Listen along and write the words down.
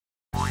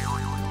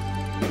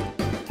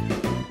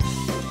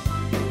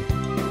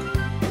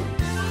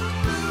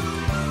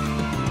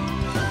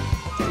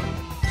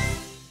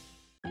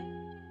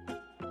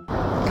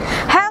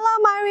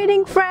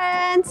morning,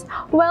 friends!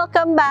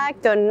 Welcome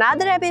back to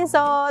another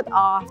episode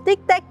of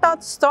Tic Tac Toe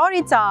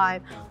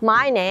Storytime.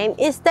 My name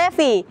is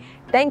Steffi.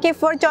 Thank you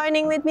for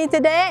joining with me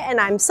today, and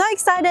I'm so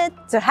excited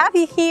to have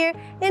you here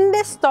in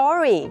this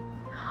story.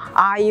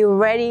 Are you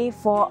ready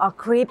for a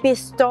creepy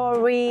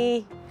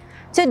story?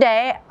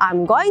 Today,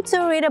 I'm going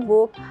to read a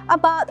book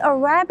about a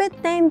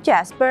rabbit named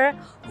Jasper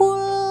who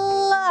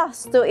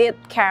loves to eat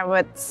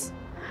carrots.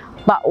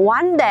 But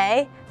one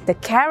day, the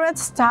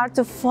carrots start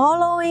to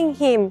following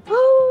him.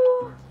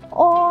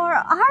 Or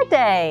are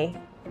they?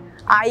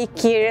 Are you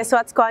curious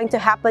what's going to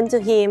happen to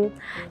him?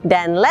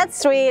 Then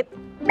let's read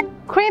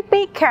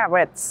Creepy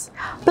Carrots.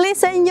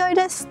 Please enjoy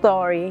the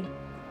story.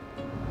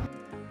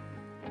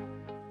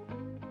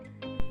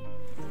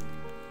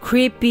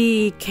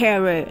 Creepy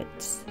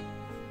Carrots,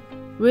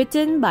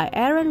 written by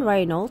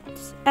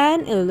Reynolds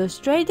and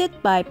illustrated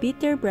by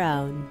Peter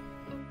Brown.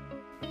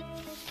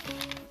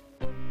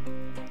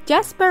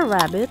 Jasper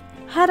Rabbit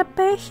had a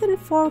passion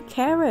for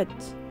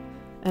carrots,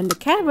 and the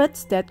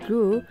carrots that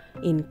grew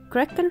in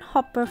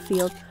Hopper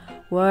Field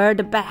were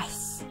the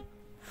best,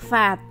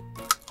 fat,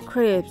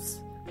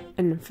 crisp,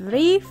 and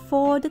free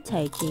for the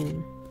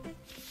taking.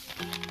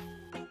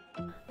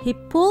 He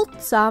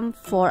pulled some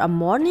for a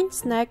morning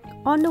snack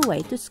on the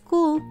way to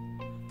school.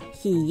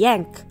 He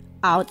yanked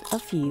out a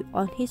few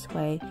on his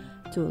way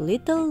to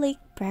Little League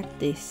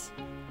practice.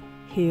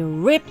 He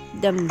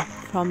ripped them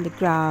from the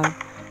ground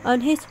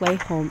on his way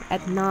home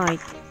at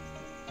night.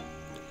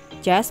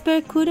 Jasper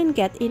couldn't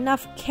get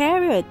enough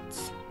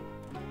carrots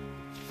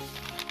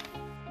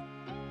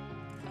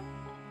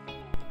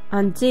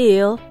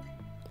until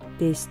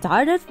they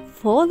started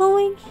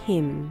following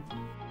him.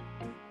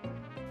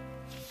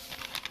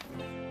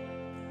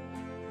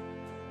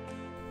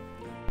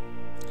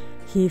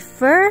 He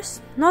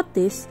first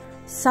noticed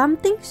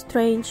something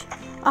strange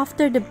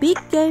after the big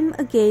game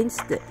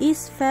against the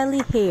East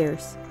Valley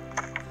Hares.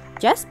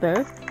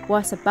 Jasper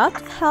was about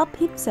to help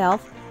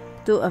himself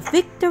to a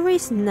victory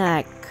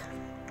snack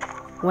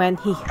when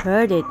he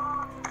heard it.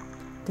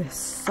 The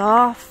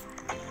soft,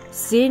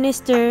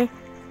 sinister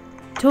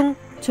tung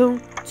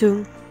tung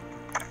tung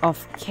of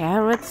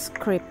carrots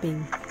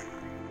scraping.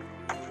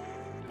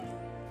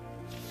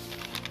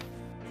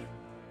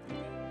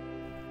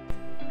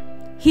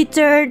 He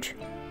turned,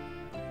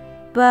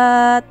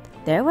 but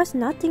there was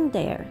nothing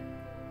there.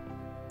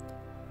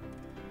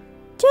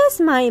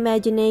 Just my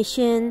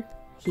imagination,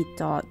 he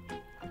thought,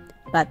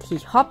 but he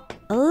hopped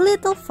a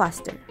little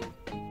faster.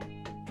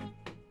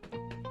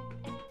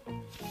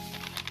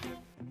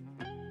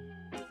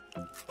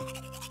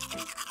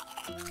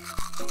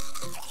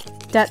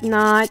 That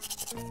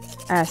night,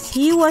 as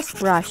he was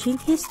brushing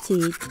his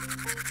teeth,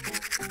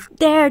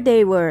 there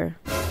they were.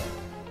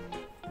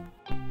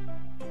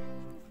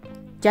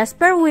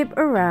 Jasper whipped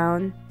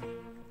around,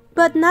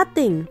 but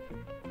nothing.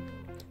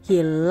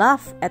 He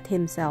laughed at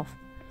himself,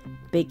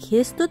 picked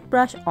his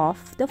toothbrush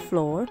off the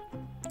floor,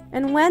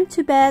 and went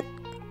to bed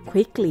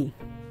quickly.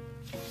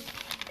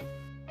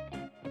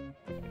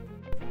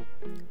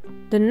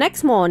 The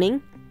next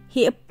morning,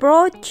 he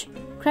approached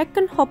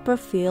Hopper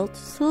Field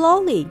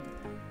slowly.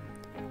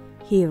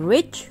 He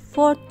reached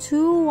for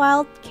 2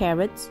 wild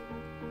carrots.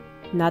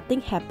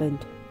 Nothing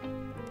happened.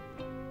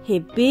 He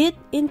bit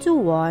into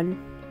one.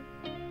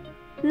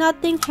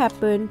 Nothing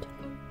happened.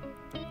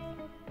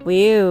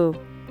 Whew,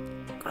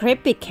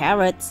 creepy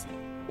carrots.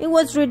 It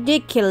was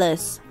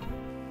ridiculous.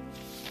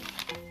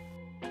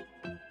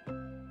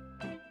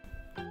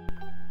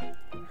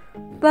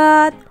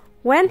 But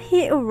when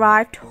he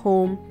arrived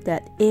home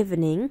that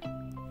evening,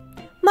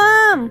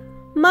 "Mom!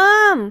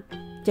 Mom!"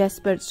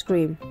 Jasper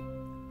screamed.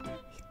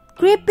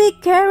 "Creepy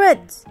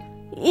carrots!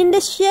 In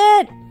the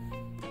shed!"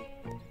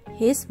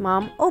 His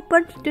mom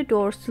opened the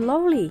door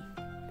slowly.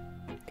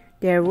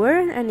 There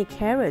weren't any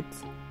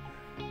carrots,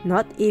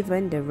 not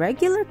even the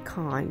regular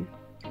kind.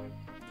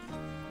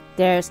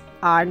 "There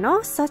are no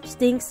such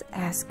things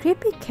as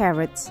creepy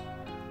carrots,"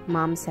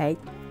 Mom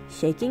said,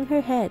 shaking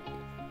her head.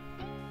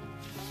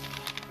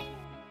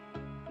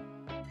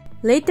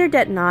 Later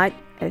that night,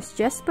 as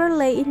Jasper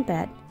lay in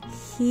bed,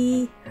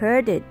 he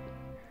heard it.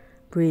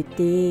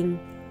 Breathing,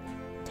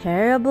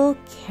 terrible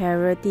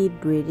carroty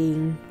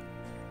breathing.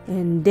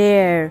 And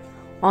there,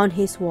 on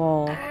his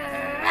wall,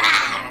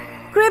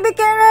 "Creepy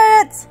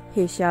carrots!"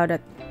 he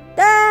shouted.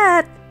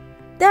 "Dad!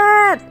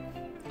 Dad!"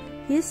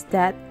 His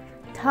dad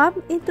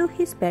thumped into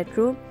his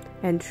bedroom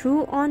and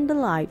threw on the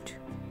light.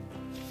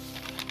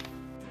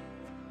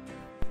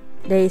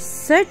 They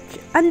searched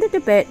under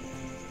the bed.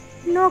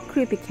 No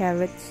creepy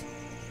carrots.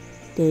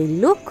 They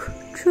looked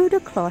through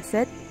the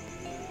closet.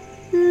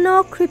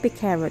 No creepy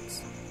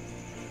carrots.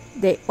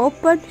 They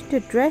opened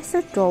the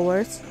dresser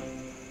drawers.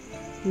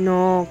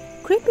 No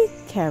creepy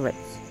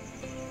carrots.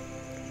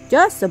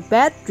 "Just a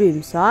bad dream,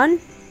 son,"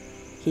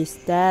 his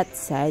dad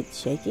said,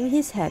 shaking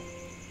his head.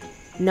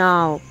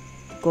 "Now,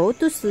 go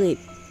to sleep.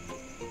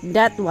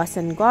 That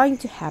wasn't going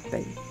to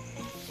happen."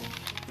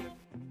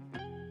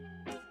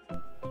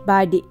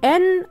 By the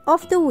end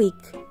of the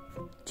week,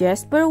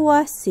 Jasper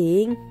was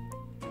seeing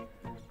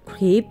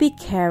creepy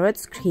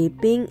carrots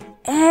creeping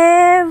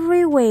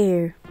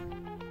everywhere.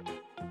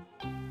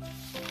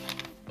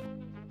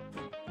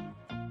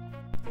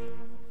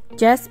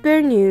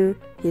 Jasper knew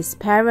his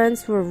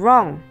parents were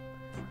wrong.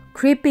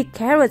 Creepy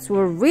carrots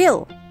were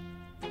real,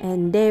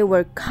 and they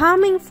were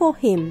coming for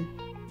him.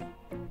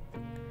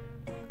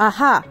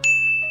 Aha!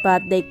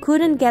 But they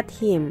couldn't get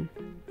him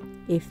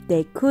if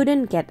they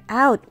couldn't get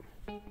out.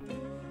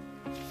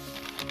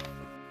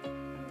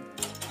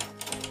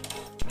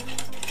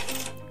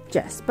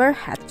 Jasper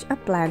hatched a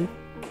plan.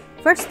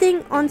 First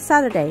thing on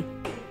Saturday,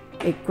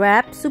 he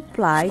grabbed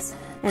supplies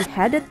and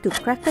headed to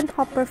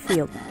Krakenhopper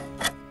Field.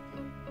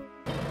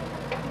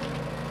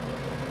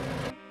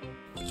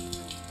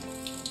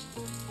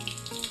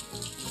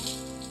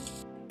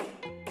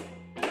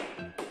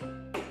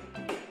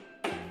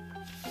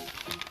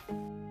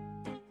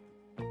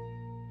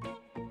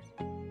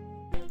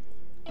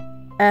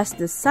 As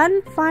the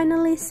sun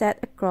finally set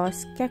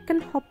across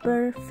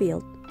Krakenhopper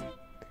Field,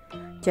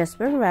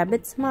 Jasper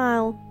Rabbit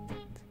smiled.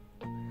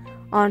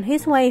 On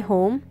his way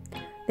home,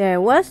 there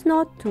was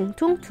no tung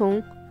tung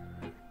tung.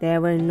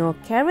 There were no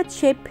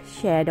carrot-shaped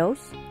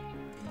shadows.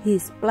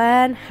 His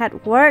plan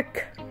had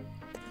worked.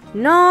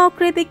 No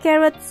creepy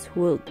carrots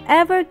would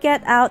ever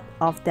get out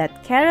of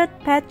that carrot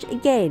patch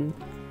again.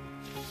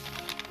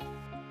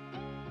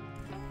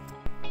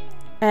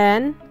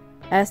 And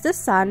as the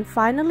sun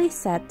finally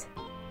set,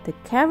 the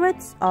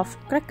carrots of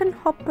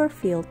Krakenhopper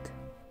Field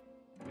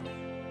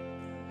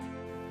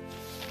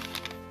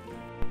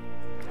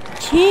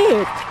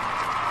cheered.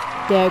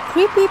 Their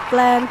creepy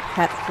plan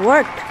had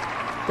worked.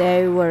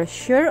 They were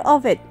sure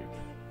of it.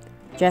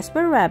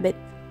 Jasper Rabbit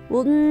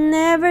would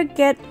never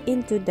get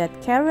into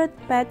that carrot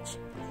patch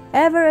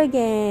ever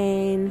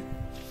again.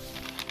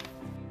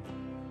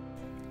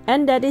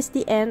 And that is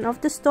the end of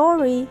the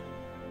story.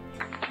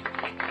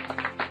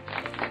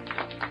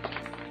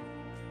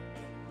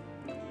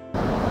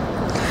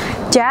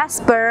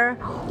 Jasper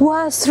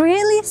was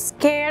really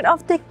scared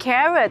of the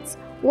carrots,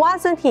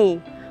 wasn't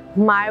he?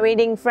 My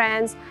reading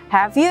friends,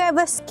 have you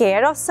ever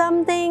scared of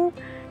something?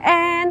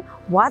 And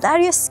what are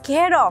you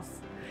scared of?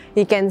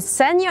 You can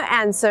send your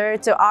answer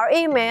to our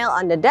email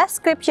on the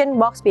description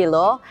box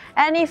below.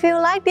 And if you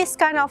like this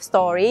kind of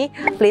story,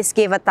 please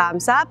give a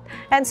thumbs up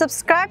and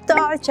subscribe to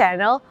our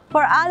channel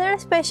for other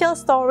special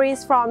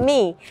stories from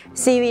me.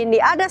 See you in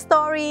the other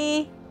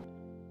story.